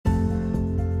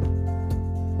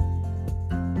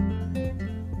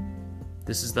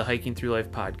This is the Hiking Through Life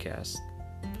podcast.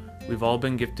 We've all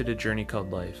been gifted a journey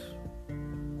called life.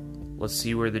 Let's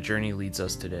see where the journey leads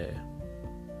us today.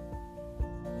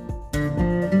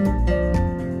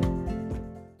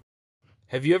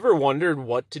 Have you ever wondered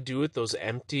what to do with those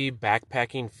empty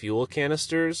backpacking fuel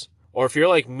canisters? Or if you're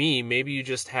like me, maybe you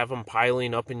just have them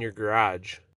piling up in your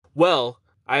garage. Well,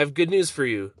 I have good news for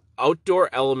you. Outdoor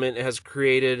Element has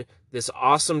created this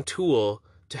awesome tool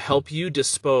to help you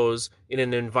dispose in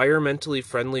an environmentally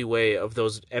friendly way of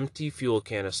those empty fuel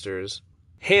canisters.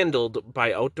 Handled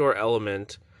by Outdoor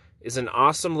Element is an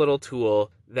awesome little tool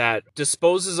that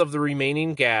disposes of the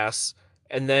remaining gas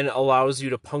and then allows you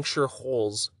to puncture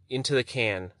holes into the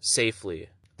can safely.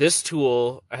 This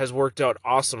tool has worked out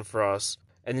awesome for us,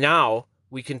 and now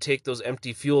we can take those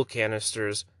empty fuel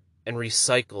canisters and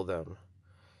recycle them.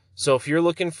 So if you're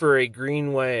looking for a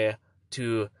green way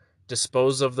to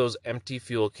dispose of those empty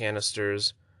fuel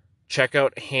canisters, check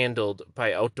out Handled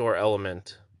by Outdoor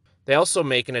Element. They also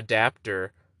make an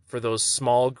adapter for those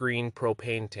small green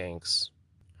propane tanks.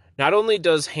 Not only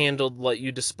does Handled let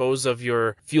you dispose of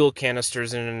your fuel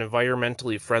canisters in an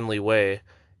environmentally friendly way,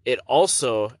 it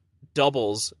also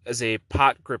doubles as a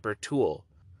pot gripper tool.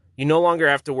 You no longer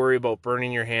have to worry about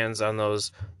burning your hands on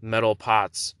those metal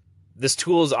pots. This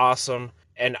tool is awesome,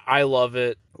 and I love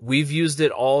it. We've used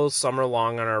it all summer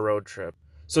long on our road trip.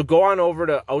 So go on over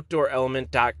to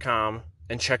OutdoorElement.com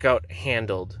and check out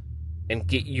Handled and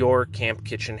get your camp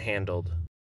kitchen handled.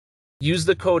 Use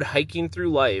the code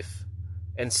HikingThroughLife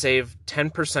and save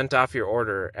 10% off your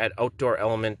order at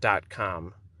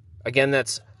OutdoorElement.com. Again,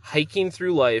 that's Hiking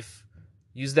Through Life.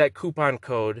 Use that coupon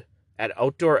code at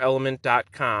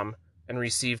OutdoorElement.com and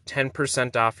receive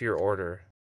 10% off your order.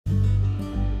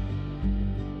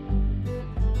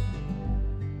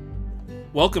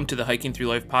 Welcome to the Hiking Through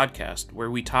Life podcast,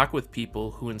 where we talk with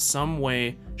people who in some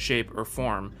way, shape, or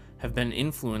form have been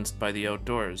influenced by the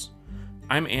outdoors.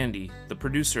 I'm Andy, the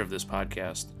producer of this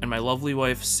podcast, and my lovely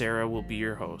wife Sarah will be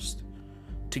your host.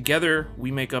 Together,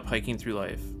 we make up Hiking Through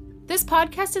Life. This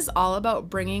podcast is all about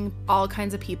bringing all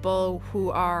kinds of people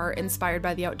who are inspired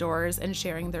by the outdoors and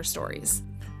sharing their stories.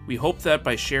 We hope that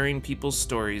by sharing people's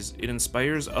stories, it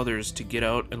inspires others to get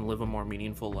out and live a more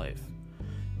meaningful life.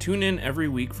 Tune in every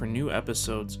week for new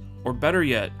episodes, or better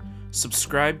yet,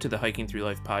 subscribe to the Hiking Through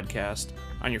Life podcast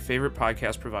on your favorite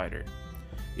podcast provider.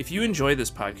 If you enjoy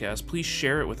this podcast, please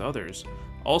share it with others.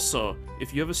 Also,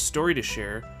 if you have a story to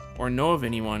share or know of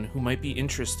anyone who might be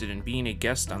interested in being a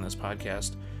guest on this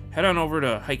podcast, head on over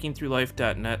to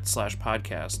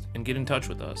hikingthroughlife.net/podcast and get in touch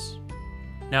with us.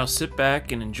 Now sit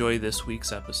back and enjoy this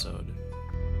week's episode.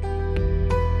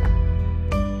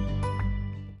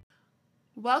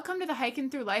 Welcome to the Hiking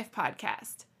Through Life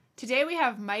podcast. Today we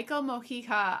have Michael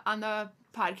Mojica on the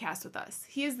podcast with us.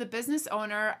 He is the business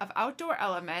owner of Outdoor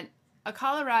Element, a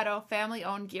Colorado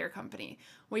family-owned gear company.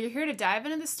 We're here to dive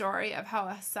into the story of how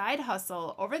a side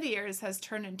hustle over the years has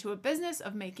turned into a business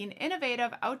of making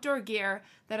innovative outdoor gear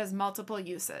that has multiple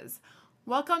uses.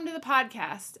 Welcome to the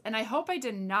podcast, and I hope I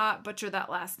did not butcher that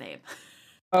last name.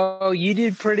 Oh, you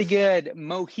did pretty good.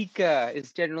 Mojica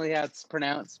is generally how it's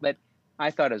pronounced, but I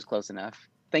thought it was close enough.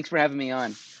 Thanks for having me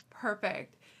on.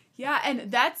 Perfect. Yeah,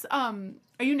 and that's, are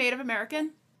you Native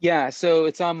American? Yeah, so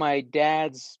it's on my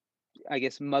dad's, I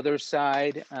guess, mother's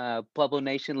side, Pueblo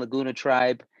Nation, Laguna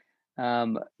tribe.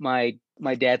 My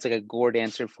dad's like a gore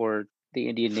dancer for the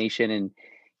Indian Nation, and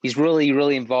he's really,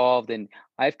 really involved. And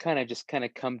I've kind of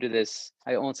come to this,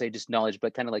 I won't say just knowledge,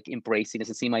 but kind of like embracing this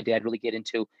and seeing my dad really get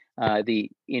into the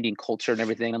Indian culture and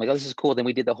everything. I'm like, oh, this is cool. Then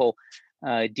we did the whole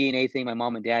DNA thing. My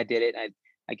mom and dad did it.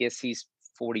 I guess he's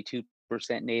 42%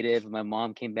 Native. My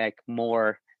mom came back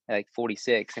more like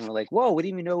 46, and we're like, whoa, we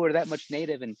didn't even know we were that much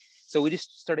Native. And so we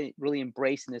just started really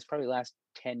embracing this probably last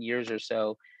 10 years or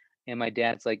so. And my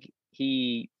dad's like,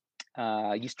 he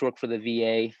used to work for the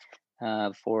VA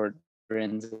for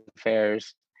Veterans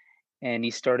Affairs. And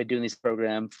he started doing this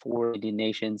program for Indian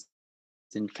nations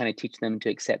and kind of teach them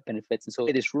to accept benefits. And so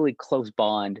it is really close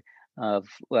bond of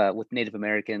with Native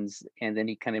Americans. And then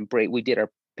he kind of we did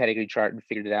our pedigree chart and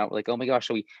figured it out. We're like, oh my gosh.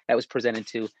 So that was presented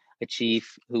to a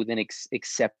chief who then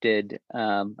accepted,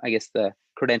 I guess, the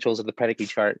credentials of the pedigree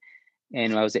chart.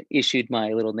 And I was issued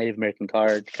my little Native American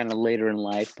card kind of later in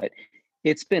life, but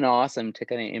it's been awesome to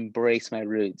kind of embrace my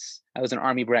roots. I was an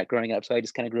Army brat growing up, so I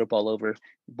just kind of grew up all over,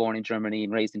 born in Germany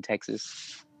and raised in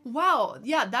Texas. Wow.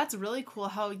 Yeah, that's really cool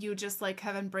how you just like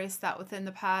have embraced that within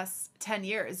the past 10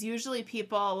 years. Usually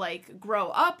people like grow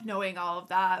up knowing all of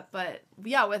that, but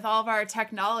yeah, with all of our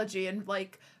technology and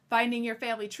like finding your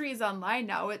family trees online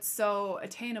now, it's so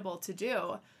attainable to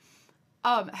do.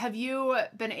 Have you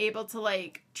been able to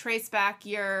like trace back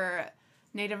your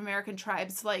Native American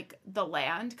tribes like the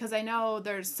land? Because I know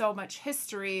there's so much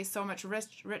history, so much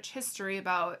rich history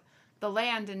about the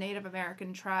land and Native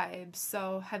American tribes.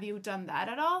 So have you done that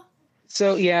at all?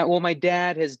 So yeah, well, my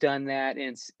dad has done that,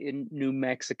 and it's in New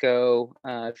Mexico.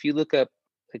 If you look up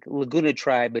like Laguna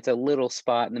Tribe, it's a little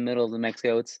spot in the middle of New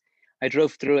Mexico. I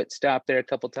drove through it, stopped there a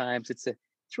couple times. It's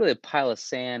really a pile of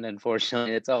sand,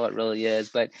 unfortunately. That's all it really is.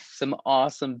 But some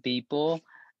awesome people,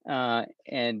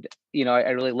 and I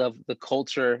really love the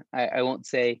culture. I won't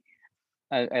say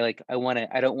I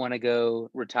don't want to go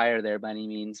retire there by any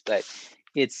means, but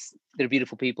they're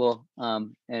beautiful people,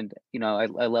 and I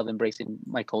love embracing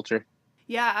my culture.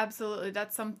 Yeah, absolutely.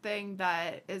 That's something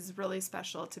that is really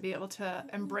special to be able to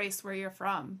embrace where you're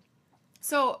from.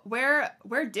 So, where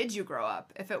did you grow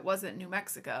up if it wasn't New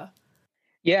Mexico?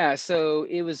 Yeah, so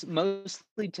it was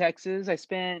mostly Texas. I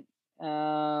spent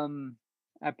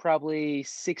probably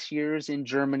 6 years in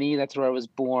Germany. That's where I was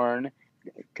born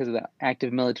because of the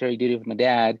active military duty with my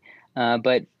dad.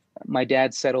 But my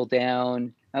dad settled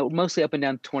down mostly up and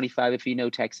down 25, if you know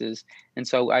Texas. And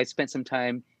so I spent some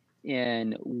time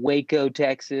in Waco,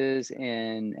 Texas,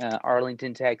 and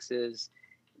Arlington, Texas,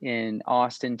 in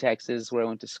Austin, Texas, where I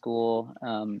went to school,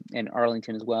 and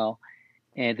Arlington as well,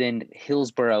 and then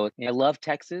Hillsboro. I love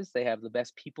Texas. They have the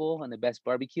best people and the best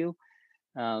barbecue.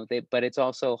 But it's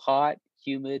also hot,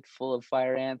 humid, full of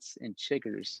fire ants and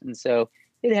chiggers, and so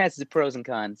it has the pros and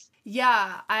cons.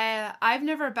 Yeah, I've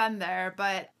never been there,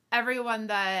 but everyone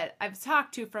that I've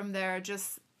talked to from there,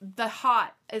 just the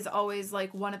hot is always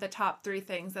like one of the top three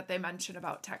things that they mention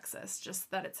about Texas,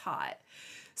 just that it's hot.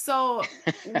 So,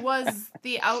 was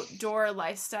the outdoor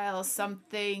lifestyle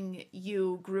something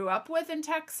you grew up with in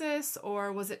Texas,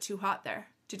 or was it too hot there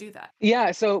to do that?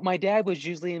 Yeah, so my dad was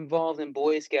usually involved in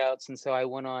Boy Scouts, and so I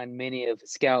went on many of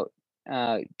Scout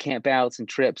camp outs and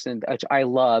trips, and which I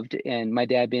loved. And my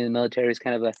dad being in the military is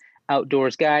kind of a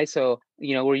outdoors guy, so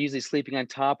we're usually sleeping on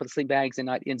top of the sleeping bags and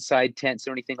not inside tents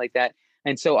or anything like that.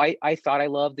 And so I thought I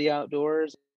loved the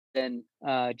outdoors, and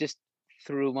just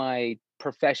through my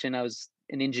profession, I was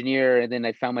an engineer, and then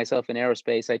I found myself in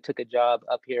aerospace. I took a job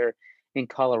up here in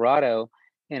Colorado,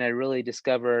 and I really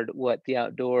discovered what the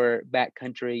outdoor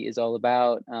backcountry is all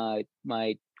about. I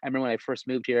remember when I first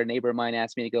moved here, a neighbor of mine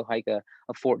asked me to go hike a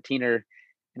 14er,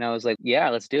 and I was like, "Yeah,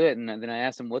 let's do it." And then I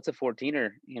asked him, "What's a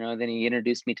 14er?" Then he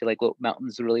introduced me to like what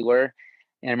mountains really were.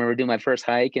 And I remember doing my first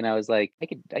hike, and I was like,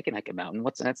 "I can hike a mountain.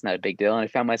 That's not a big deal." And I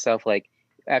found myself like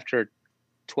after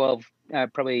 12,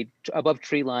 probably above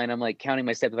tree line, I'm like counting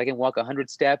my steps. If I can walk 100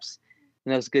 steps,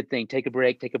 then that was a good thing. Take a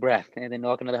break, take a breath, and then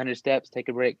walk another 100 steps, take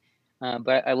a break.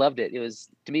 But I loved it. It was,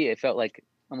 to me, it felt like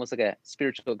almost like a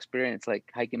spiritual experience, like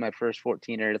hiking my first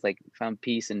 14er. It's like found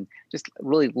peace and just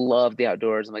really loved the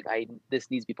outdoors. I'm like,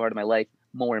 this needs to be part of my life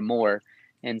more and more.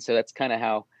 And so that's kind of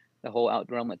how the whole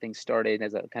outdoor element thing started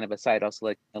as a kind of a side hustle.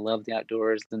 Like I love the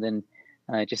outdoors, and then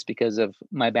just because of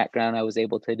my background, I was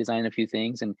able to design a few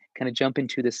things and kind of jump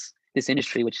into this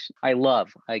industry, which I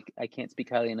love. I can't speak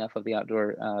highly enough of the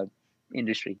outdoor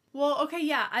industry. Well, okay,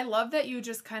 yeah, I love that you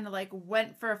just kind of like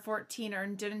went for a 14er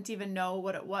and didn't even know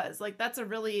what it was. Like, that's a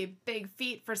really big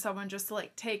feat for someone just to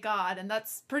like take on. And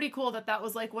that's pretty cool that that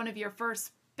was like one of your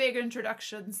first big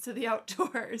introductions to the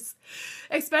outdoors.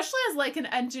 Especially as like an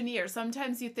engineer.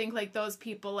 Sometimes you think like those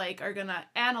people like are gonna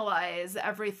analyze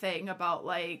everything about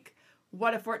like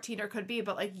what a 14er could be,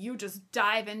 but like you just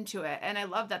dive into it. And I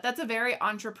love that. That's a very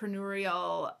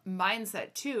entrepreneurial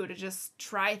mindset too, to just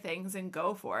try things and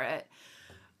go for it.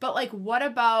 But like what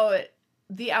about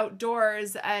the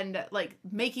outdoors and like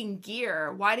making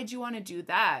gear? Why did you want to do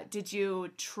that? Did you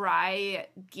try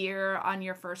gear on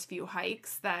your first few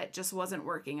hikes that just wasn't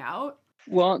working out?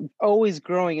 Well, always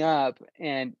growing up,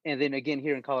 and then again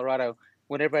here in Colorado,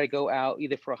 whenever I go out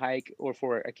either for a hike or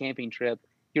for a camping trip,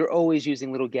 you're always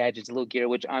using little gadgets, little gear,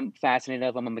 which I'm fascinated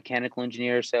of. I'm a mechanical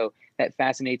engineer, so that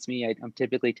fascinates me. I'm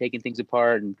typically taking things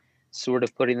apart and sort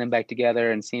of putting them back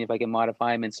together and seeing if I can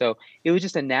modify them. And so it was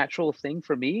just a natural thing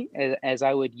for me as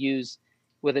I would use,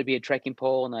 whether it be a trekking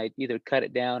pole, and I'd either cut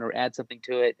it down or add something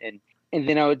to it, and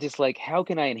then I would just like, how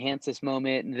can I enhance this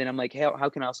moment? And then I'm like, how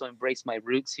can I also embrace my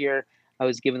roots here? I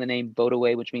was given the name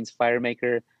Bodaway, which means fire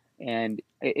maker. And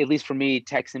at least for me,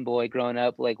 Texan boy growing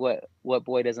up, like what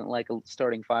boy doesn't like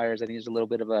starting fires? I think there's a little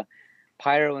bit of a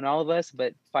pyro in all of us,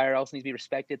 but fire also needs to be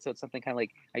respected. So it's something kind of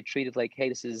like I treat it like, hey,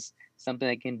 this is something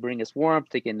that can bring us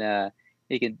warmth. It can,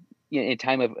 in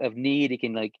time of need, it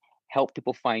can like help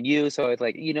people find you. So it's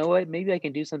like, you know what, maybe I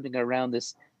can do something around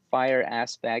this fire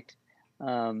aspect.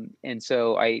 And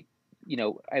so I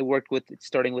I worked with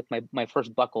starting with my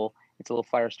first buckle. It's a little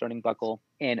fire starting buckle,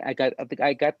 and I got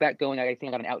that going. I think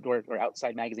I got an outdoor or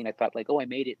outside magazine. I thought like, oh, I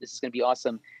made it. This is gonna be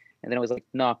awesome. And then I was like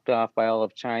knocked off by all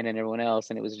of China and everyone else,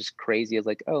 and it was just crazy. I was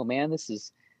like, oh man, this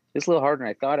is a little harder than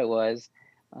I thought it was.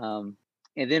 And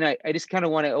then I just kind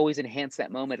of want to always enhance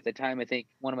that moment. At the time, I think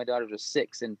one of my daughters was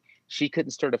 6, and she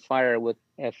couldn't start a fire with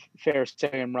a ferrous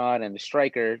rod and a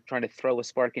striker, trying to throw a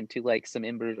spark into like some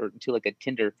embers or into like a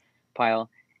tinder pile,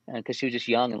 because she was just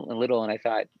young and little. And I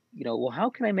thought, well, how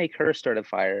can I make her start a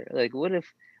fire? Like, what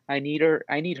if I need her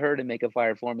to make a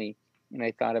fire for me? And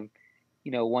I thought of,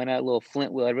 why not a little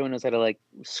flint wheel? Everyone knows how to like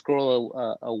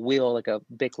scroll a wheel, like a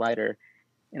Bic lighter.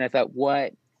 And I thought,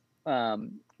 what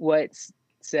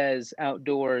says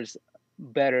outdoors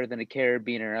better than a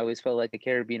carabiner? I always felt like a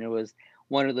carabiner was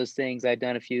one of those things. I'd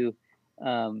done a few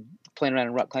playing around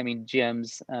in rock climbing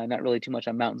gyms, not really too much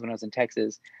on mountains when I was in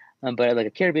Texas. But like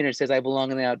a carabiner says I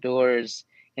belong in the outdoors,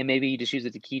 and maybe you just use it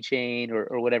as a keychain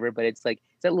or whatever. But it's like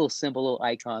it's that little symbol, little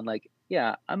icon. Like,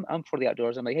 yeah, I'm for the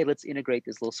outdoors. I'm like, hey, let's integrate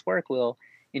this little spark wheel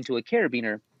into a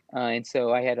carabiner. And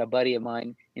so I had a buddy of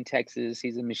mine in Texas.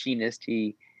 He's a machinist.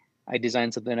 I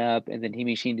designed something up, and then he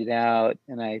machined it out,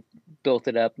 and I built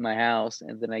it up in my house,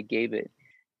 and then I gave it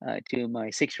to my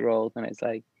 6-year-old, and it's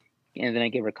like, and then I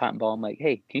gave her a cotton ball. I'm like,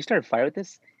 hey, can you start a fire with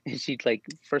this? And she's like,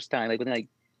 first time, like within like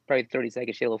probably 30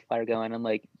 seconds, she had a little fire going. I'm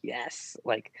like, yes,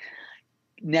 like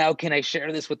now can I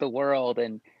share this with the world?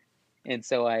 And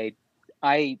so I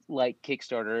like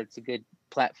Kickstarter. It's a good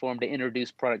platform to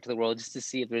introduce product to the world, just to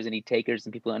see if there's any takers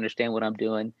and people understand what I'm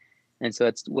doing. And so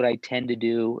that's what I tend to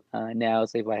do now.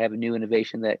 Is if I have a new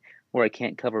innovation where I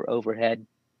can't cover overhead,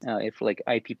 if like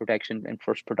IP protection and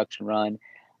first production run,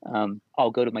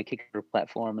 I'll go to my Kickstarter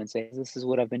platform and say, this is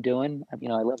what I've been doing. I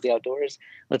love the outdoors.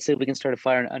 Let's see if we can start a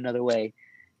fire another way.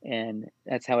 And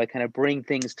that's how I kind of bring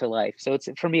things to life. So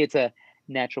for me, it's a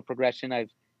natural progression.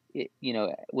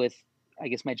 With, I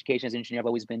guess, my education as an engineer, I've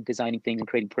always been designing things and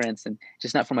creating prints, and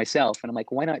just not for myself. And I'm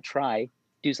like, why not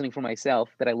do something for myself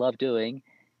that I love doing?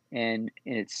 And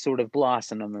it's sort of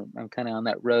blossomed. I'm kind of on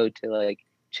that road to like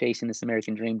chasing this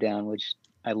American dream down, which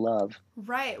I love.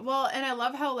 Right. Well, and I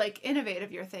love how like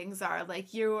innovative your things are.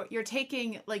 Like you're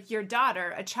taking like your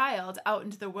daughter, a child, out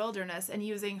into the wilderness and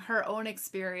using her own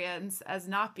experience as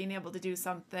not being able to do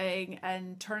something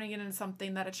and turning it into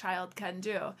something that a child can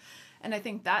do. And I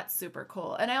think that's super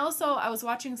cool. And I was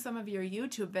watching some of your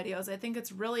YouTube videos. I think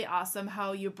it's really awesome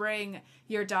how you bring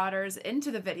your daughters into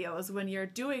the videos when you're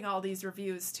doing all these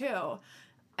reviews too.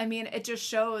 I mean, it just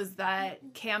shows that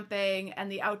camping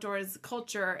and the outdoors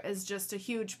culture is just a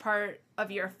huge part of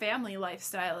your family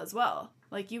lifestyle as well.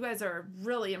 Like, you guys are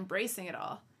really embracing it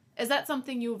all. Is that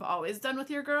something you've always done with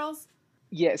your girls?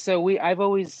 Yeah, so I've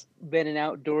always been an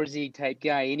outdoorsy type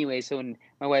guy anyway. So when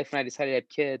my wife and I decided to have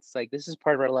kids, like this is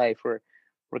part of our life. We're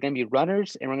gonna be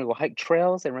runners, and we're gonna go hike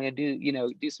trails, and we're gonna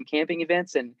do some camping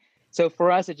events. And so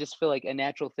for us, it just felt like a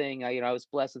natural thing. I was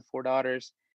blessed with 4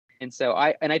 daughters. And so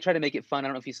I try to make it fun. I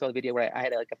don't know if you saw the video where I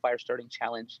had like a fire starting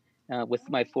challenge with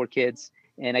my 4 kids,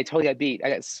 and I totally got beat. I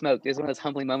got smoked. It was one of those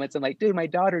humbling moments. I'm like, dude, my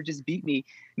daughter just beat me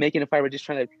making a fire. We're just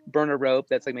trying to burn a rope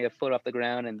that's like maybe a foot off the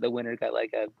ground, and the winner got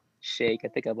like a shake. I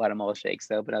think I bought them all shakes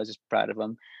though, but I was just proud of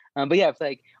them. But yeah, it's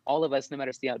like all of us, no matter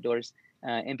if it's the outdoors,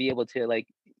 and be able to like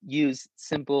use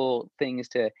simple things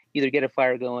to either get a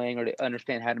fire going or to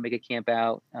understand how to make a camp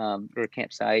out or a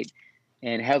campsite,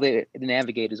 and how they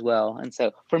navigate as well. And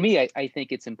so for me, I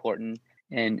think it's important,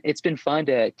 and it's been fun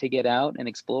to get out and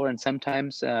explore. And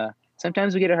sometimes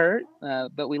we get hurt,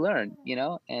 but we learn,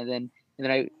 and then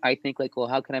I think like, well,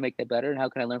 how can I make that better? And how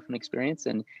can I learn from experience?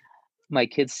 And my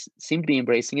kids seem to be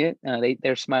embracing it.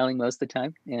 They're smiling most of the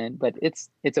time, but it's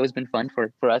always been fun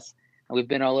for us. We've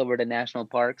been all over the national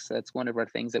parks. That's one of our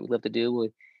things that we love to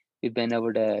do. We've been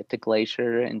over to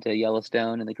Glacier and to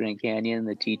Yellowstone and the Grand Canyon,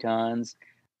 the Tetons,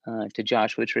 to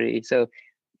Joshua Tree. So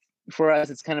for us,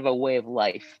 it's kind of a way of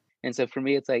life. And so for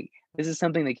me, it's like, this is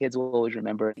something the kids will always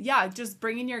remember. Yeah, just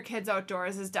bringing your kids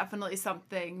outdoors is definitely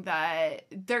something that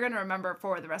they're going to remember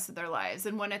for the rest of their lives.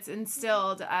 And when it's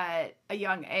instilled at a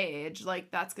young age,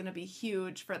 like that's going to be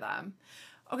huge for them.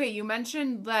 Okay, you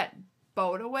mentioned that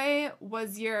Boataway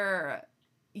was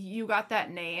you got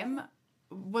that name.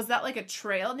 Was that like a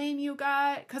trail name you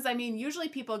got? Because I mean, usually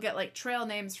people get like trail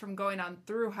names from going on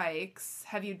through hikes.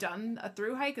 Have you done a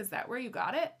through hike? Is that where you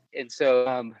got it? And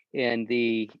so in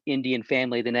the Indian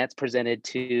family, then that's presented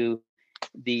to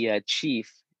the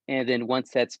chief. And then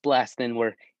once that's blessed, then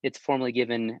it's formally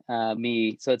given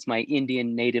me. So it's my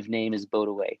Indian native name is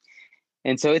Boataway.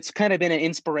 And so it's kind of been an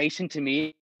inspiration to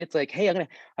me. It's like, hey,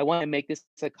 I want to make this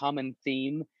a common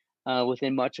theme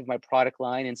within much of my product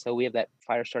line. And so we have that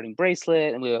fire starting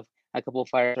bracelet, and we have a couple of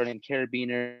fire starting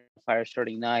carabiner, fire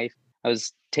starting knife. I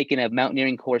was taking a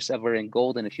mountaineering course over in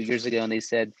Golden a few years ago, and they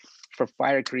said for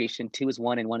fire creation, 2 is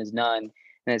 1 and 1 is none.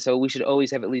 And so we should always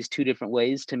have at least 2 different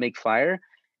ways to make fire.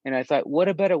 And I thought, what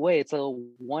a better way? It's a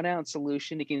 1-ounce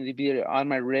solution. It can either be on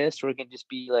my wrist, or it can just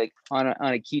be like on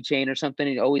a keychain or something.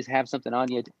 And you always have something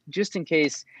on you, just in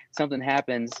case something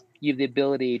happens. You have the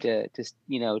ability to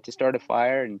start a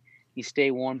fire, and you stay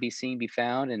warm, be seen, be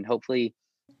found, and hopefully,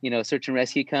 search and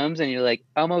rescue comes, and you're like,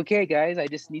 I'm okay, guys. I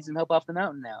just need some help off the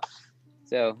mountain now.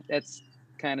 So that's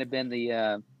kind of been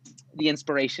the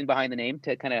inspiration behind the name,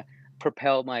 to kind of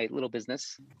propel my little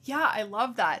business. Yeah, I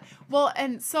love that. Well,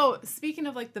 and so speaking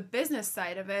of like the business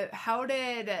side of it, how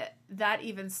did that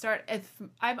even start? If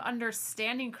I'm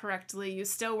understanding correctly, you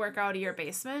still work out of your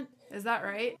basement. Is that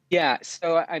right? Yeah.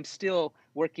 So I'm still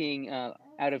working out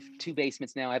of 2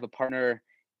 basements now. I have a partner,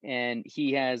 and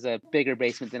he has a bigger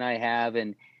basement than I have,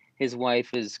 and his wife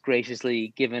has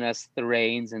graciously given us the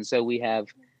reins. And so we have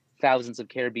thousands of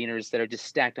carabiners that are just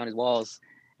stacked on his walls.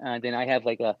 Then I have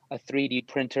like a 3D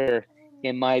printer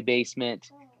in my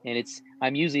basement, and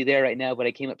I'm usually there right now, but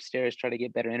I came upstairs trying to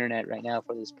get better internet right now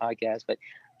for this podcast. But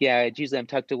yeah, usually I'm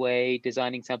tucked away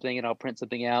designing something, and I'll print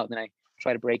something out, and then I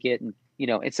try to break it.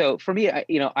 And so for me,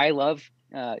 I love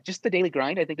just the daily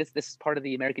grind. I think this is part of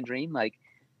the American dream. Like,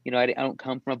 I don't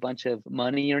come from a bunch of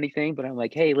money or anything, but I'm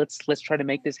like, hey, let's try to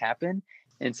make this happen.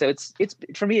 And so it's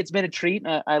for me, it's been a treat.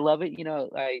 I love it.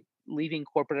 I leaving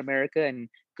corporate America and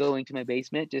going to my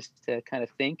basement just to kind of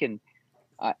think, and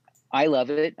I love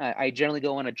it. I generally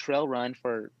go on a trail run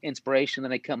for inspiration.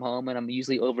 Then I come home, and I'm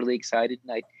usually overly excited,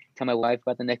 and I tell my wife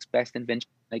about the next best invention.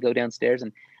 I go downstairs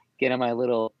and get on my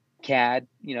little CAD.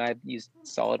 I've used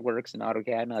SolidWorks and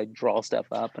AutoCAD, and I draw stuff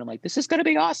up, and I'm like, this is going to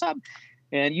be awesome.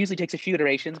 And it usually takes a few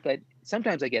iterations, but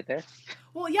sometimes I get there.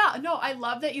 Well, yeah, no, I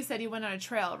love that you said you went on a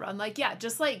trail run. Like, yeah,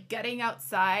 just like getting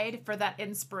outside for that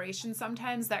inspiration,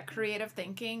 sometimes that creative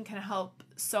thinking can help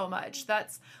so much.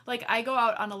 That's like, I go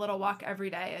out on a little walk every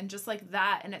day, and just like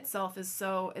that in itself is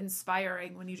so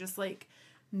inspiring when you just like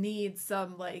need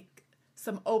some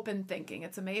open thinking.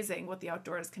 It's amazing what the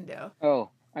outdoors can do.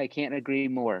 Oh, I can't agree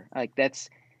more. Like, that's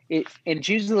it. And it's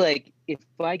usually like, if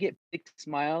I get big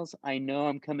smiles, I know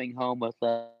I'm coming home with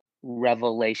a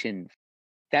revelation.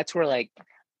 That's where, like,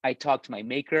 I talk to my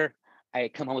maker. I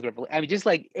come home with revelation. I mean, just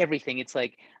like everything. It's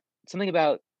like something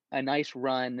about a nice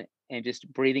run and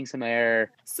just breathing some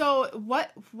air. So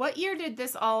what year did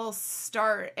this all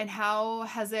start, and how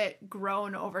has it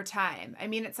grown over time? I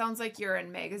mean, it sounds like you're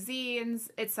in magazines.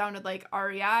 It sounded like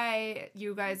REI.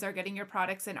 You guys are getting your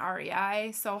products in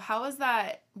REI. So how is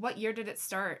that? What year did it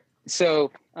start?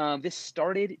 So this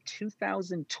started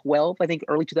 2012, I think,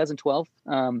 early 2012.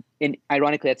 And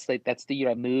ironically, that's the year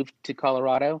I moved to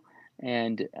Colorado,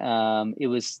 and it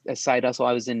was a side hustle.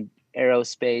 I was in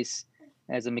aerospace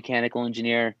as a mechanical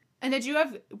engineer. And did you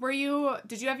have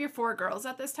your 4 girls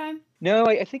at this time? No,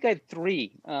 I think I had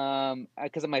 3,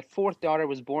 because my 4th daughter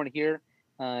was born here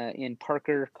in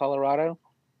Parker, Colorado.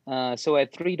 So I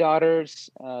had 3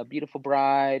 daughters, beautiful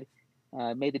bride.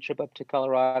 Made the trip up to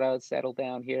Colorado, settled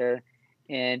down here,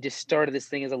 and just started this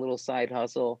thing as a little side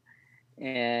hustle.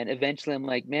 And eventually I'm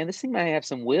like, man, this thing might have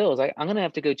some wheels. I'm going to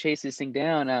have to go chase this thing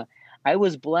down. I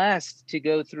was blessed to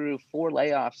go through 4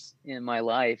 layoffs in my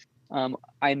life.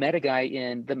 I met a guy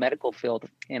in the medical field,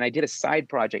 and I did a side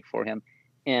project for him,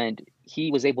 and he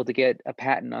was able to get a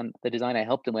patent on the design I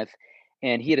helped him with.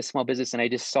 And he had a small business, and I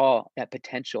just saw that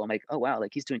potential. I'm like, oh wow,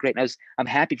 like, he's doing great. And I'm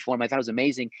happy for him. I thought it was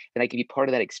amazing that I could be part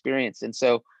of that experience. And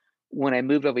so when I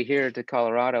moved over here to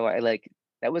Colorado,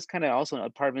 that was kind of also a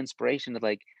part of inspiration of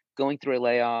like going through a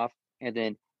layoff and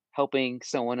then helping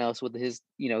someone else with his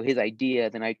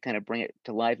idea. Then I kind of bring it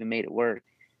to life and made it work.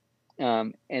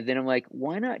 And then I'm like,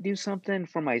 why not do something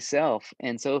for myself?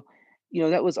 And so,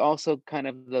 that was also kind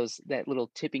of that little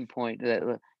tipping point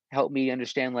that helped me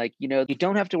understand, like, you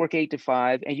don't have to work 8 to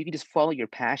 5, and you can just follow your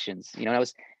passions. I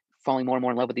was falling more and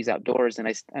more in love with these outdoors, and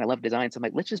I love design. So I'm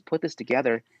like, let's just put this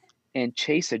together and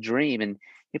chase a dream. And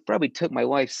it probably took my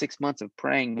wife 6 months of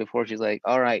praying before she's like,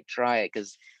 all right, try it.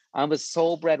 Cause I'm a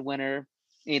sole breadwinner,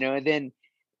 and then,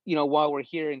 while we're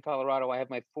here in Colorado, I have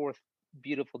my 4th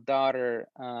beautiful daughter,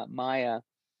 Maya,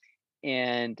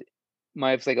 and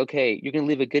my wife's like, okay, you're going to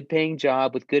leave a good paying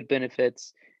job with good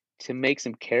benefits to make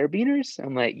some carabiners.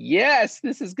 I'm like, yes,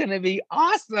 this is going to be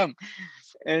awesome.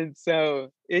 And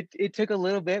so it took a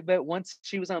little bit, but once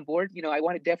she was on board, I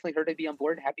wanted definitely her to be on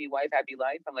board. Happy wife, happy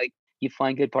life. I'm like, you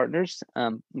find good partners.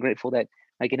 I'm grateful that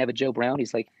I can have a Joe Brown.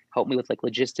 He's like, help me with like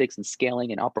logistics and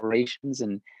scaling and operations.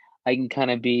 And I can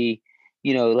kind of be,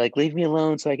 like leave me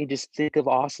alone so I can just think of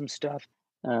awesome stuff.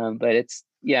 But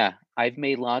yeah, I've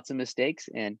made lots of mistakes,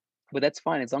 but that's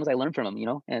fine as long as I learn from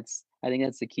them. And I think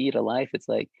that's the key to life. It's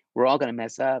like we're all gonna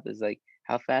mess up. It's like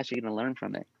how fast are you gonna learn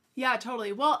from it? Yeah,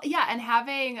 totally. Well, yeah, and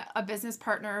having a business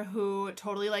partner who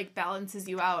totally like balances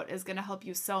you out is going to help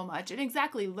you so much. And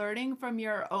exactly, learning from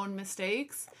your own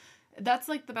mistakes, that's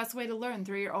like the best way to learn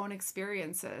through your own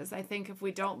experiences. I think if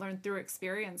we don't learn through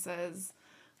experiences,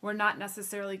 we're not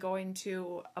necessarily going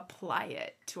to apply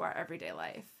it to our everyday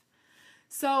life.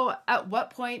 So, at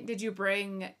what point did you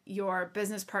bring your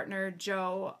business partner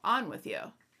Joe on with you?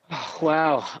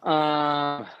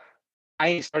 Wow.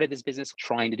 I started this business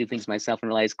trying to do things myself and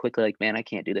realized quickly, like, man, I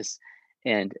can't do this.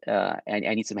 And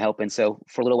I need some help. And so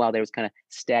for a little while, there was kind of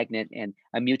stagnant, and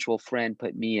a mutual friend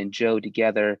put me and Joe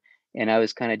together. And I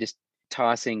was kind of just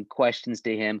tossing questions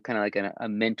to him, kind of like a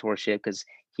mentorship, because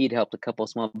he'd helped a couple of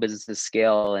small businesses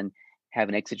scale and have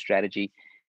an exit strategy.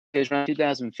 It was around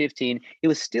 2015. It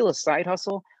was still a side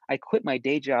hustle. I quit my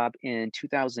day job in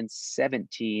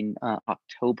 2017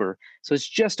 October. So it's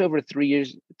just over 3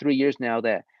 years now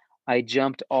that I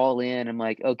jumped all in. I'm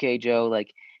like, okay, Joe,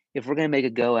 like if we're gonna make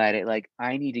a go at it, like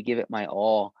I need to give it my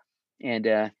all.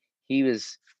 And he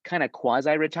was kind of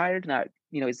quasi-retired. Not,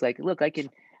 he's like, look, I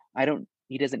don't.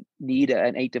 He doesn't need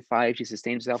an 8 to 5 to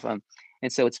sustain himself.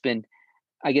 And so it's been,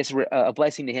 I guess, a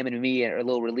blessing to him and me, and a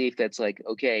little relief. That's like,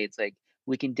 okay, it's like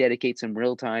we can dedicate some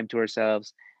real time to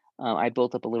ourselves. I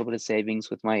built up a little bit of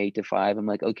savings with my 8 to 5. I'm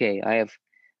like, okay, I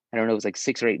don't know, it was like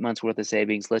 6 or 8 months worth of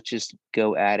savings. Let's just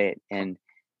go at it and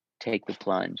take the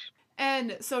plunge.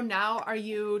 And so now are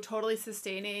you totally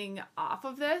sustaining off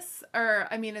of this? Or,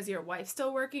 I mean, is your wife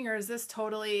still working or is this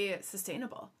totally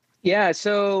sustainable? Yeah,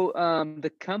 so the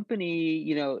company,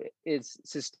 is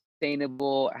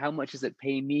sustainable. How much does it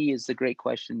pay me is a great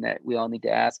question that we all need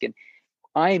to ask. And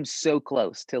I am so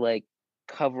close to like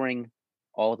covering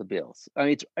all the bills. I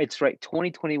mean, it's right.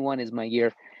 2021 is my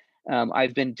year.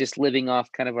 I've been just living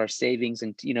off kind of our savings,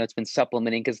 and it's been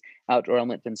supplementing because Outdoor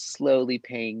Element been slowly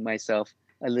paying myself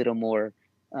a little more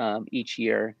each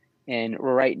year. And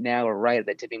right now, we're right at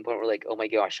that tipping point. We're like, oh my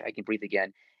gosh, I can breathe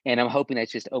again. And I'm hoping that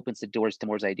just opens the doors to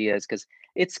more ideas, because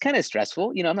it's kind of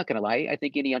stressful. I'm not going to lie. I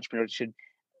think any entrepreneur should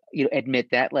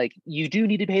admit that, like, you do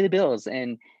need to pay the bills.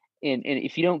 And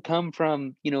if you don't come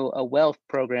from a wealth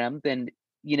program, then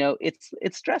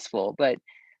it's stressful. But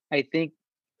I think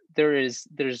there's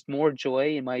more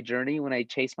joy in my journey when I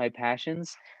chase my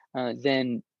passions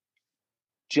than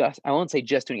just, I won't say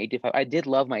just doing 8 to 5. I did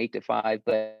love my 8 to 5,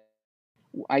 but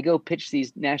I go pitch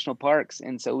these national parks,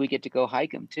 and so we get to go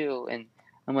hike them too. And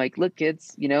I'm like, look,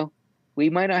 kids, we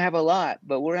might not have a lot,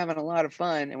 but we're having a lot of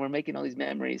fun, and we're making all these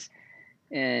memories.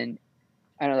 And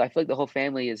I don't know, I feel like the whole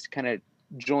family is kind of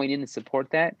joined in and support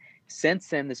that. Since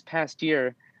then, this past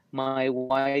year, my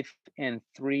wife and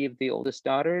 3 of the oldest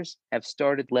daughters have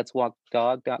started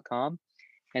letswalkdog.com.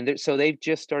 And so they've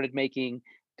just started making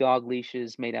dog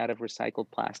leashes made out of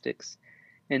recycled plastics.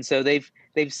 And so they've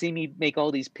seen me make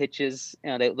all these pitches,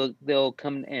 and they'll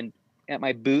come and at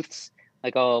my booths,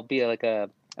 like I'll be like a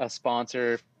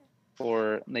sponsor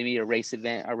for maybe a race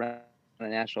event around a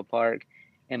national park,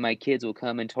 and my kids will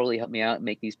come and totally help me out and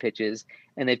make these pitches.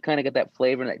 And they've kind of got that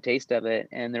flavor and that taste of it,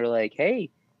 and they're like, hey,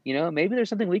 maybe there's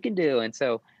something we can do. And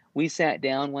so we sat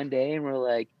down one day and we're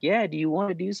like, yeah, do you want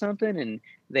to do something? And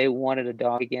they wanted a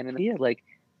dog again, and yeah, like,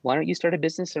 why don't you start a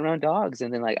business around dogs?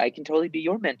 And then, like, I can totally be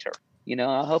your mentor.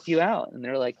 I'll help you out. And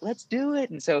they're like, let's do it.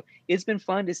 And so it's been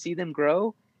fun to see them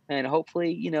grow, and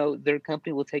hopefully their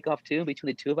company will take off too.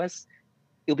 Between the two of us,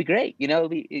 it'll be great. It'll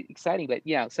be exciting. But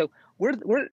yeah, so we're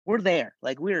there.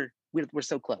 Like, we're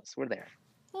so close. We're there.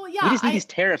 Well, We yeah, just need these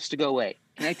tariffs to go away.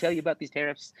 Can I tell you about these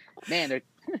tariffs? Man, they're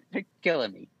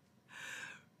killing me.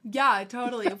 Yeah,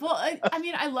 totally. Well, I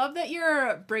mean, I love that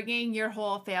you're bringing your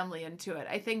whole family into it.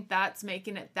 I think that's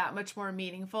making it that much more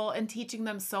meaningful and teaching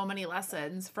them so many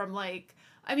lessons from, like,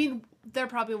 I mean, they're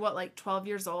probably what, like 12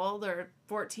 years old or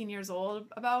 14 years old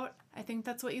about. I think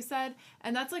that's what you said.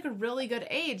 And that's like a really good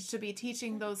age to be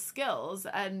teaching those skills.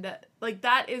 And like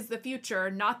that is the future,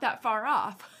 not that far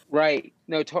off. Right.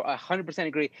 No, 100%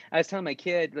 agree. I was telling my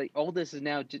kid, like, oldest is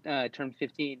now turned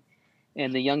 15,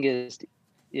 and the youngest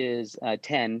is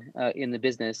 10 in the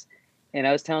business. And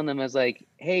I was telling them, I was like,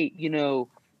 hey,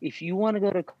 if you want to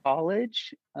go to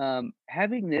college,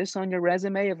 having this on your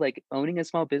resume of like owning a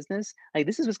small business, like,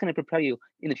 this is what's going to propel you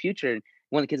in the future. And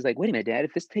one of the kids is like, wait a minute, Dad,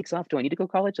 if this takes off, do I need to go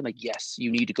to college? I'm like, yes, you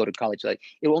need to go to college. Like,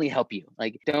 it will only help you.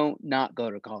 Like, don't not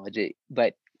go to college.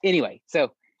 But anyway,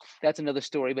 so that's another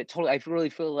story. But totally, I really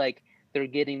feel like they're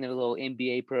getting their little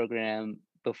MBA program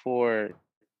before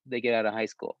they get out of high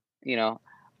school.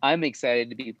 I'm excited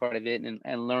to be part of it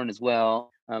and learn as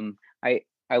well. I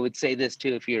would say this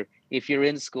too: if you're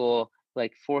in school,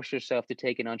 like force yourself to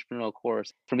take an entrepreneurial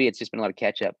course. For me, it's just been a lot of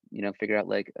catch up. Figure out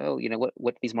like, oh,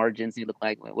 what these margins need to look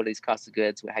like, what are these costs of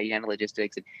goods, how you handle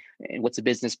logistics, and what's a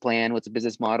business plan, what's a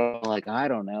business model. Like I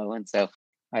don't know, and so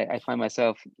I find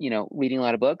myself, reading a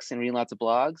lot of books and reading lots of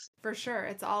blogs. For sure.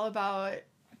 It's all about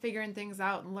figuring things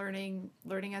out and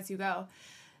learning as you go.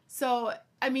 So,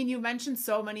 I mean, you mentioned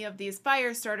so many of these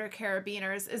fire starter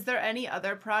carabiners. Is there any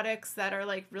other products that are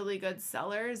like really good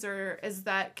sellers, or is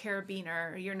that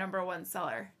carabiner your number one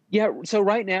seller? Yeah. So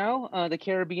right now, the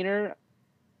carabiner.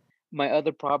 My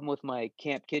other problem with my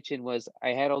camp kitchen was I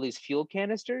had all these fuel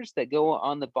canisters that go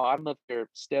on the bottom of your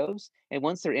stoves, and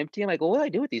once they're empty, I'm like, "Well, what do I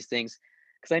do with these things?"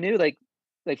 Because I knew, like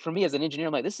for me as an engineer,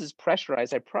 I'm like, "This is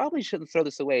pressurized. I probably shouldn't throw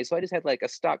this away." So I just had like a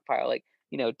stockpile, like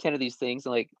 10 of these things,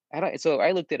 and like so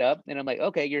I looked it up, and I'm like,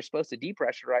 "Okay, you're supposed to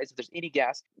depressurize if there's any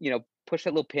gas. Push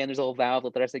that little pin. There's a little valve,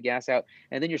 let the rest of the gas out,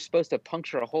 and then you're supposed to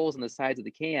puncture holes in the sides of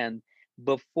the can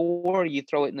before you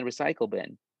throw it in the recycle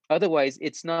bin." Otherwise,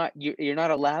 it's not you're not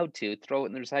allowed to throw it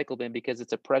in the recycle bin because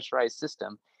it's a pressurized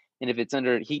system, and if it's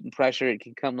under heat and pressure, it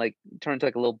can turn to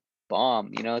like a little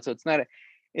bomb, So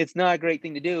it's not a great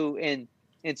thing to do, and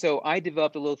so I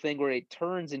developed a little thing where it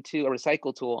turns into a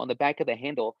recycle tool on the back of the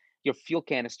handle. Your fuel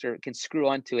canister can screw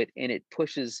onto it, and it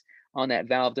pushes on that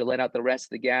valve to let out the rest of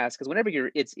the gas. Because whenever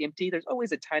it's empty, there's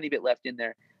always a tiny bit left in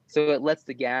there, so it lets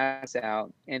the gas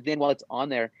out. And then while it's on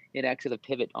there, it acts as a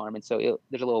pivot arm, and so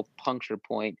there's a little puncture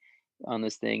point on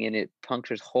this thing, and it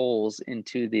punctures holes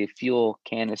into the fuel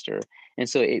canister, and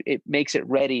so it makes it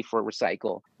ready for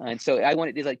recycle. And so I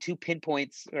wanted, there's like two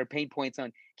pinpoints or pain points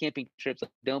on camping trips: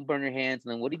 like, don't burn your hands,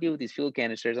 and then what do you do with these fuel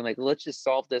canisters? I'm like, let's just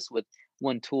solve this with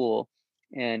one tool.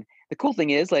 And the cool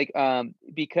thing is, like,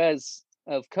 because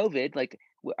of COVID, like,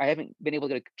 I haven't been able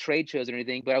to go to trade shows or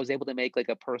anything, but I was able to make like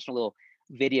a personal little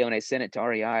video, and I sent it to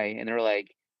REI, and they're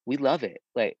like, we love it,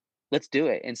 like, let's do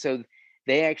it. And so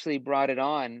they actually brought it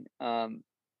on.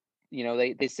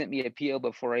 They sent me a PO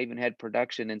before I even had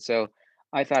production, and so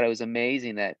I thought it was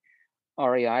amazing that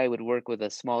REI would work with a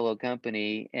small little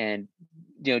company and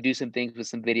do some things with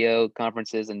some video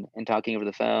conferences and talking over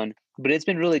the phone. But it's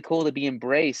been really cool to be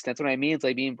embraced. That's what I mean. It's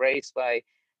like being embraced by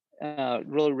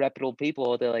really reputable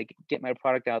people to like get my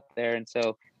product out there. And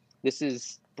so this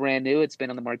is brand new. It's been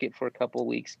on the market for a couple of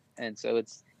weeks, and so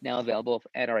it's now available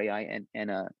at REI and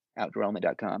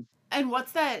outdoorelement.com. And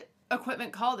what's that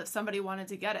equipment called if somebody wanted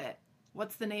to get it?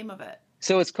 What's the name of it?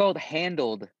 So it's called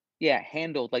Handled. Yeah,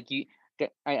 Handled. Like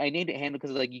I named it Handled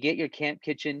because like you get your camp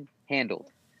kitchen handled.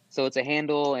 So it's a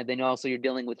handle, and then also you're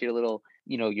dealing with your little,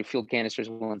 your fuel canisters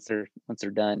once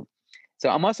they're done. So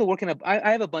I'm also working on.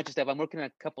 I have a bunch of stuff. I'm working on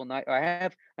a couple knives. I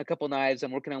have a couple knives.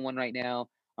 I'm working on one right now.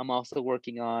 I'm also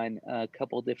working on a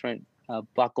couple different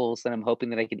buckles that I'm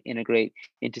hoping that I can integrate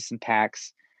into some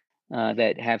packs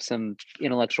that have some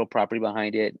intellectual property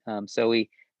behind it. So we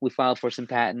filed for some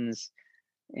patents,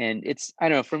 and I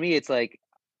don't know. For me, it's like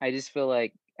I just feel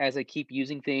like as I keep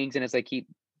using things and as I keep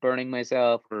burning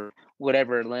myself or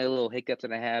whatever little hiccups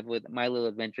that I have with my little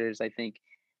adventures, I think,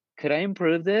 could I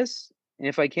improve this? And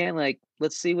if I can, like,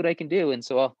 let's see what I can do. And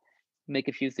so I'll make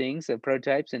a few things,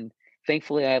 prototypes, and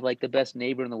thankfully I have like the best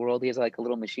neighbor in the world. He has like a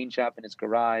little machine shop in his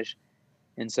garage,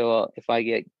 and so if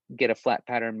I get a flat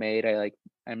pattern made, I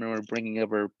remember bringing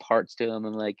over parts to him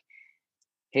and like,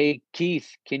 hey Keith,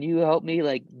 can you help me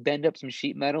like bend up some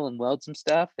sheet metal and weld some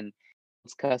stuff? And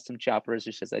it's custom choppers,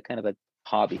 it's just a kind of a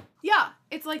hobby. Yeah,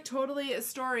 it's like totally a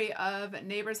story of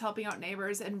neighbors helping out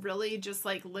neighbors and really just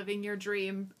like living your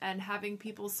dream and having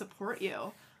people support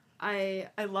you. I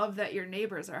love that your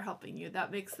neighbors are helping you.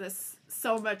 That makes this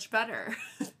so much better.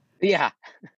 Yeah.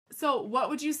 So, what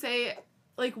would you say,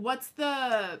 like, what's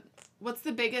the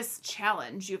biggest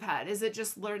challenge you've had? Is it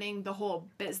just learning the whole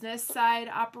business side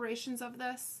operations of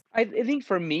this? I think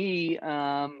for me,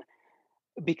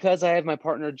 because I have my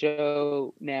partner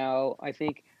Joe now, I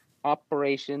think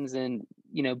operations and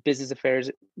business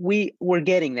affairs, we're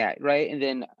getting that right. And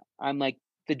then I'm like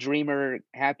the dreamer,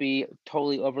 happy,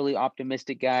 totally overly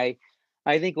optimistic guy.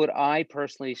 I think what I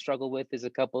personally struggle with is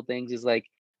a couple of things, is like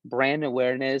brand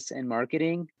awareness and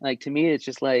marketing. Like to me, it's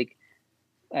just like,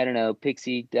 I don't know,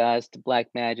 pixie dust, black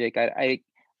magic. I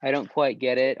don't quite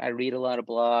get it. I read a lot of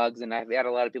blogs, and I've had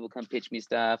a lot of people come pitch me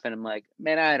stuff, and I'm like,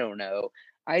 man, I don't know.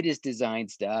 I just design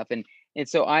stuff, and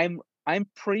so I'm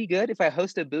pretty good if I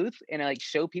host a booth and I like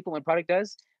show people what my product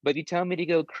does. But if you tell me to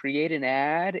go create an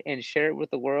ad and share it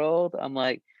with the world, I'm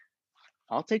like,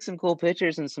 I'll take some cool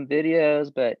pictures and some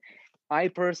videos, but I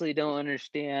personally don't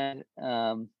understand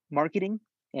marketing,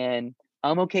 and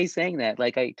I'm okay saying that.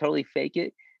 Like I totally fake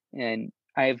it, and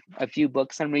I have a few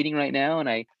books I'm reading right now, and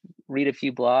I read a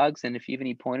few blogs. And if you have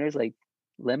any pointers, like,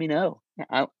 let me know.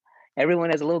 Everyone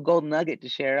has a little golden nugget to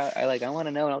share. I want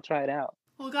to know, and I'll try it out.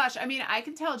 Well, gosh, I mean, I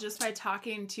can tell just by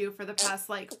talking to you for the past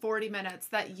like 40 minutes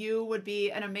that you would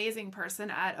be an amazing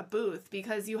person at a booth,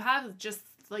 because you have just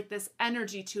like this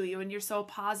energy to you, and you're so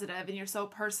positive and you're so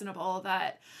personable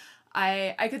that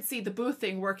I could see the booth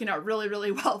thing working out really,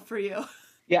 really well for you.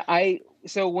 Yeah,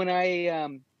 so when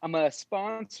I'm a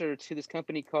sponsor to this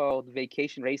company called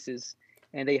Vacation Races,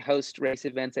 and they host race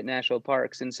events at national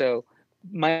parks. And so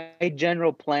my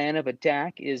general plan of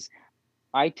attack is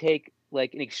I take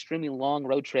like an extremely long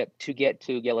road trip to get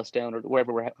to Yellowstone or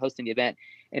wherever we're hosting the event,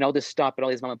 and I'll just stop at all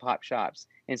these mom and pop shops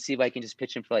and see if I can just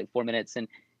pitch them for like 4 minutes. And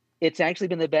it's actually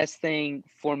been the best thing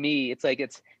for me. It's like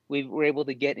we were able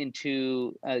to get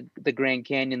into the Grand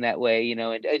Canyon that way, you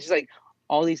know, and it's just like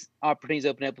all these opportunities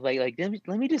open up. Like let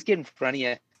me just get in front of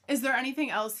you. Is there anything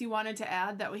else you wanted to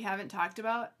add that we haven't talked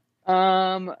about?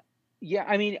 Yeah,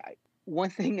 I mean, one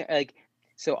thing, like,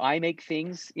 so I make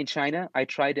things in China. I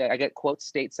get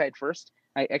quotes stateside first.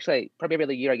 Probably every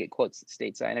other year I get quotes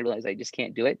stateside, and I realize I just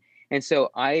can't do it. And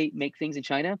so I make things in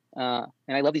China, and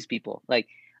I love these people. Like,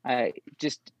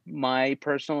 just my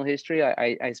personal history,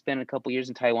 I spent a couple years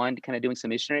in Taiwan kind of doing some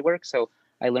missionary work. So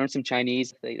I learned some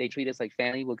Chinese. They treat us like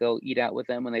family. We'll go eat out with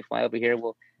them when they fly over here.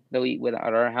 They'll eat at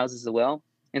our houses as well.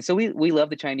 And so we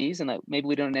love the Chinese, and maybe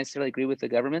we don't necessarily agree with the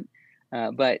government,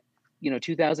 but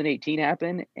 2018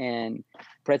 happened, and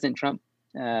President Trump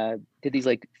did these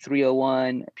like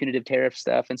 301 punitive tariff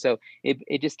stuff, and so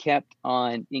it just kept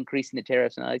on increasing the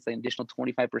tariffs, and it's like an additional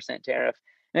 25% tariff.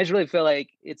 And I just really feel like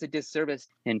it's a disservice,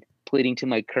 and pleading to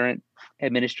my current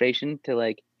administration to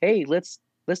like, hey, let's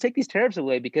take these tariffs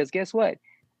away, because guess what?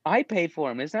 I pay for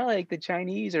them. It's not like the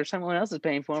Chinese or someone else is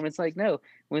paying for them. It's like, no,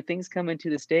 when things come into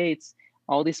the States,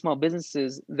 all these small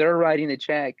businesses, they're writing the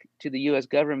check to the U.S.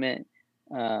 government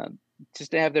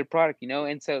just to have their product,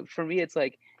 And so for me, it's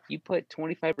like you put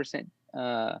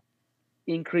 25%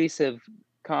 increase of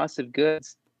cost of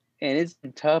goods, and it's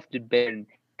been tough to bear. And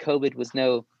COVID was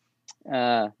no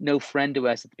friend to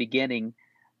us at the beginning,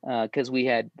 because we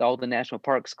had all the national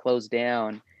parks closed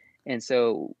down. And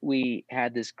so we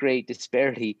had this great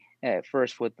disparity at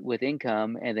first with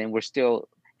income, and then we're still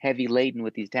heavy laden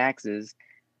with these taxes.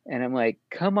 And I'm like,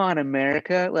 come on,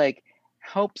 America, like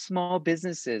help small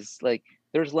businesses. Like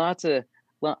there's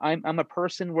I'm a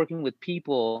person working with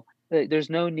people.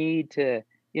 There's no need to,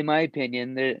 in my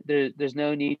opinion, there's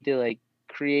no need to like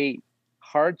create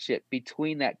hardship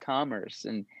between that commerce.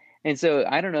 And so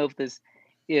I don't know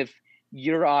if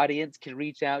your audience can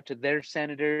reach out to their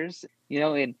senators,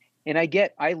 and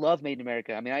I love Made in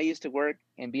America. I mean, I used to work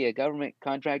and be a government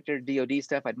contractor, DoD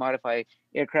stuff. I'd modify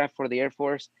aircraft for the Air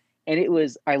Force.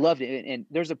 And I loved it. And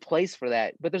there's a place for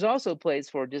that, but there's also a place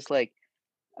for just like,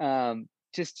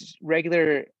 just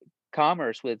regular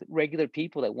commerce with regular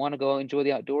people that want to go enjoy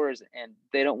the outdoors, and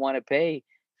they don't want to pay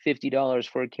 $50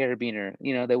 for a carabiner.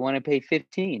 They want to pay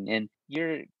 $15. And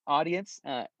your audience,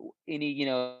 any,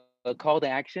 a call to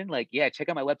action, like, yeah, check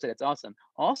out my website. It's awesome.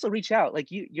 Also reach out. Like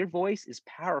your voice is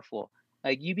powerful.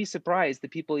 Like you'd be surprised the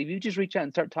people, if you just reach out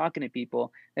and start talking to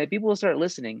people, that people will start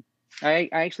listening. I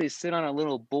actually sit on a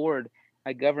little board.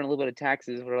 I govern a little bit of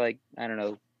taxes for like, I don't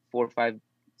know, 4 or 5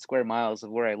 square miles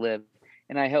of where I live.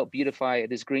 And I help beautify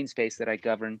this green space that I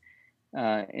govern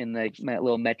in my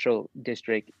little metro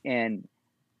district. And,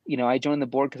 I joined the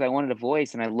board because I wanted a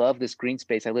voice, and I love this green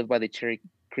space. I live by the Cherry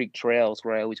Creek trails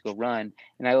where I always go run.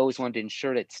 And I always wanted to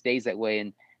ensure that it stays that way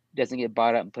and doesn't get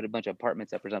bought up and put a bunch of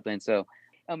apartments up or something. And so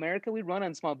America, we run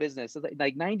on small business. So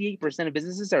like 98% of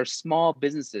businesses are small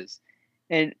businesses.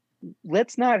 And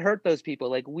let's not hurt those people.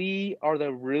 Like we are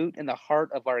the root and the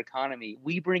heart of our economy.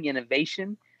 We bring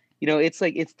innovation. It's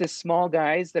like it's the small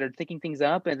guys that are thinking things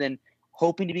up and then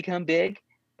hoping to become big.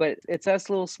 But it's us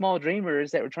little small dreamers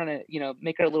that we're trying to,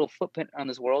 make our little footprint on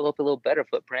this world, hope a little better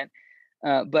footprint.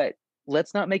 But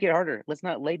let's not make it harder. Let's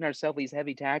not laden ourselves with these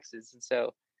heavy taxes. And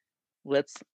so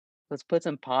let's put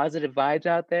some positive vibes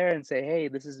out there and say, hey,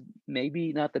 this is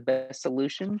maybe not the best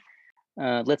solution.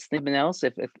 Let's think something else.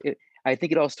 If I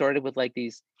think it all started with like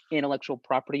these intellectual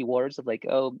property wars of like,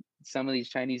 oh, some of these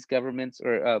Chinese governments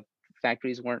or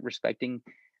factories weren't respecting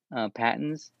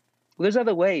patents. Well, there's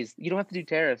other ways. You don't have to do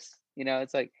tariffs.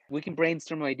 It's like we can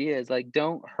brainstorm ideas. Like,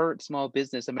 don't hurt small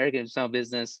business, American small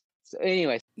business. So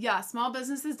anyway. Yeah, small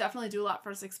businesses definitely do a lot for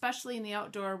us, especially in the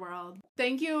outdoor world.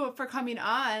 Thank you for coming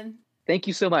on. Thank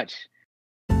you so much.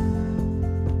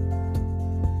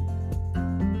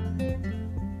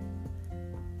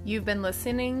 You've been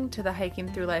listening to the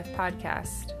Hiking Through Life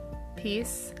podcast.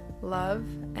 Peace, love,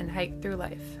 and hike through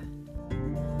life.